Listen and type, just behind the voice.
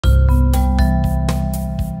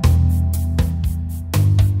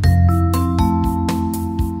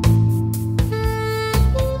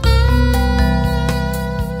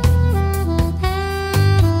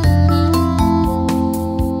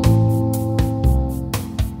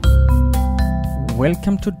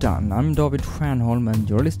Welcome to Done. I'm David Stjernholm and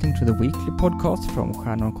you're listening to the weekly podcast from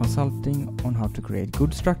Stjernholm Consulting on how to create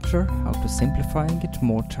good structure, how to simplify and get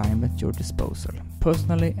more time at your disposal,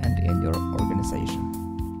 personally and in your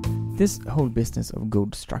organization. This whole business of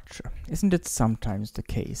good structure, isn't it sometimes the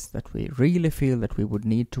case that we really feel that we would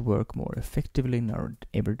need to work more effectively in our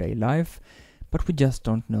everyday life, but we just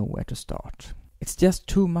don't know where to start? It's just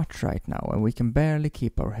too much right now and we can barely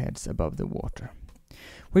keep our heads above the water.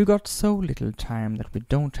 We've got so little time that we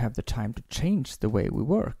don't have the time to change the way we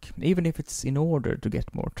work, even if it's in order to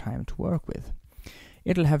get more time to work with.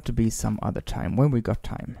 It'll have to be some other time when we got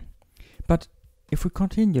time. But if we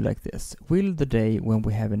continue like this, will the day when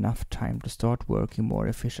we have enough time to start working more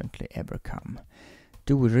efficiently ever come?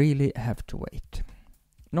 Do we really have to wait?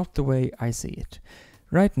 Not the way I see it.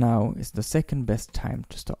 Right now is the second best time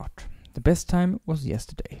to start. The best time was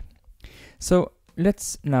yesterday. So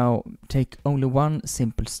let's now take only one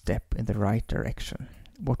simple step in the right direction.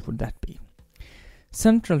 What would that be?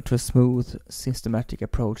 Central to a smooth, systematic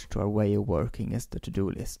approach to our way of working is the to-do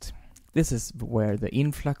list. This is where the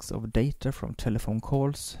influx of data from telephone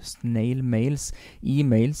calls, snail mails,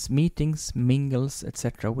 emails, meetings, mingles,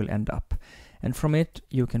 etc. will end up. And from it,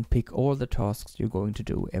 you can pick all the tasks you're going to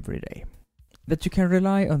do every day. That you can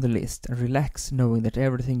rely on the list and relax knowing that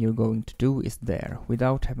everything you're going to do is there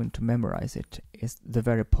without having to memorize it is the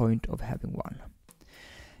very point of having one.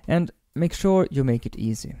 And make sure you make it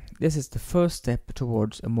easy. This is the first step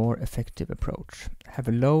towards a more effective approach. Have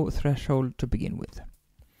a low threshold to begin with.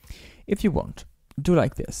 If you want, do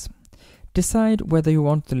like this. Decide whether you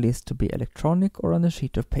want the list to be electronic or on a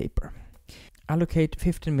sheet of paper. Allocate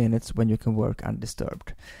 15 minutes when you can work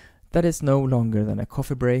undisturbed. That is no longer than a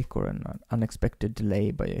coffee break or an unexpected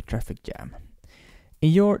delay by a traffic jam.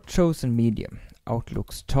 In your chosen medium,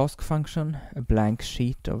 Outlook's task function, a blank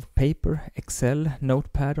sheet of paper, Excel,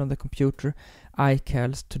 Notepad on the computer,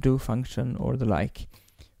 iCal's to-do function or the like,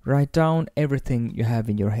 write down everything you have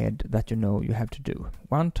in your head that you know you have to do,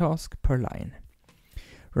 one task per line.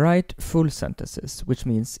 Write full sentences, which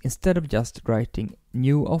means instead of just writing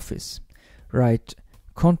new office, write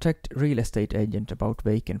contact real estate agent about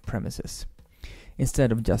vacant premises.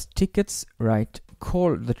 Instead of just tickets, write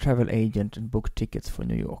call the travel agent and book tickets for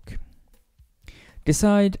New York.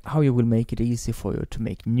 Decide how you will make it easy for you to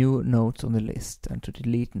make new notes on the list and to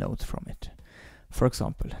delete notes from it. For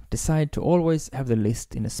example, decide to always have the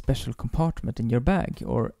list in a special compartment in your bag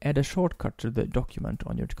or add a shortcut to the document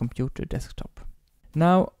on your computer desktop.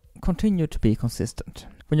 Now, continue to be consistent.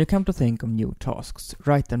 When you come to think of new tasks,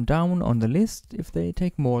 write them down on the list if they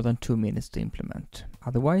take more than 2 minutes to implement.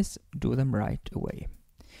 Otherwise, do them right away.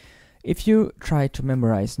 If you try to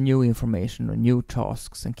memorize new information or new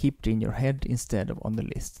tasks and keep it in your head instead of on the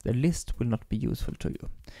list will not be useful to you.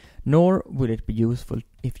 Nor will it be useful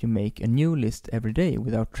if you make a new list every day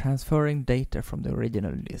without transferring data from the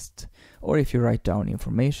original list, or if you write down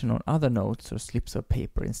information on other notes or slips of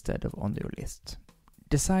paper instead of on your list.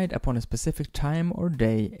 Decide upon a specific time or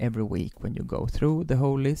day every week when you go through the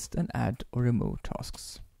whole list and add or remove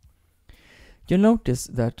tasks. You'll notice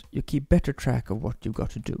that you keep better track of what you've got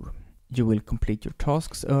to do. You will complete your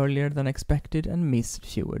tasks earlier than expected and miss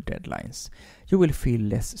fewer deadlines. You will feel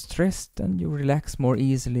less stressed and you relax more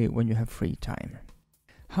easily when you have free time.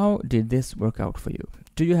 How did this work out for you?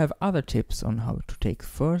 Do you have other tips on how to take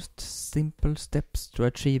first simple steps to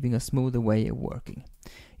achieving a smoother way of working?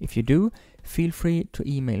 If you do, feel free to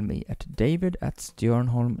email me at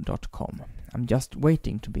david@stjernholm.com. I'm just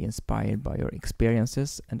waiting to be inspired by your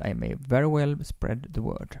experiences and I may very well spread the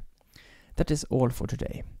word. That is all for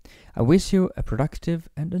today. I wish you a productive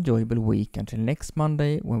and enjoyable week until next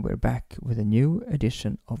Monday when we're back with a new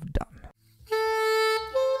edition of Done.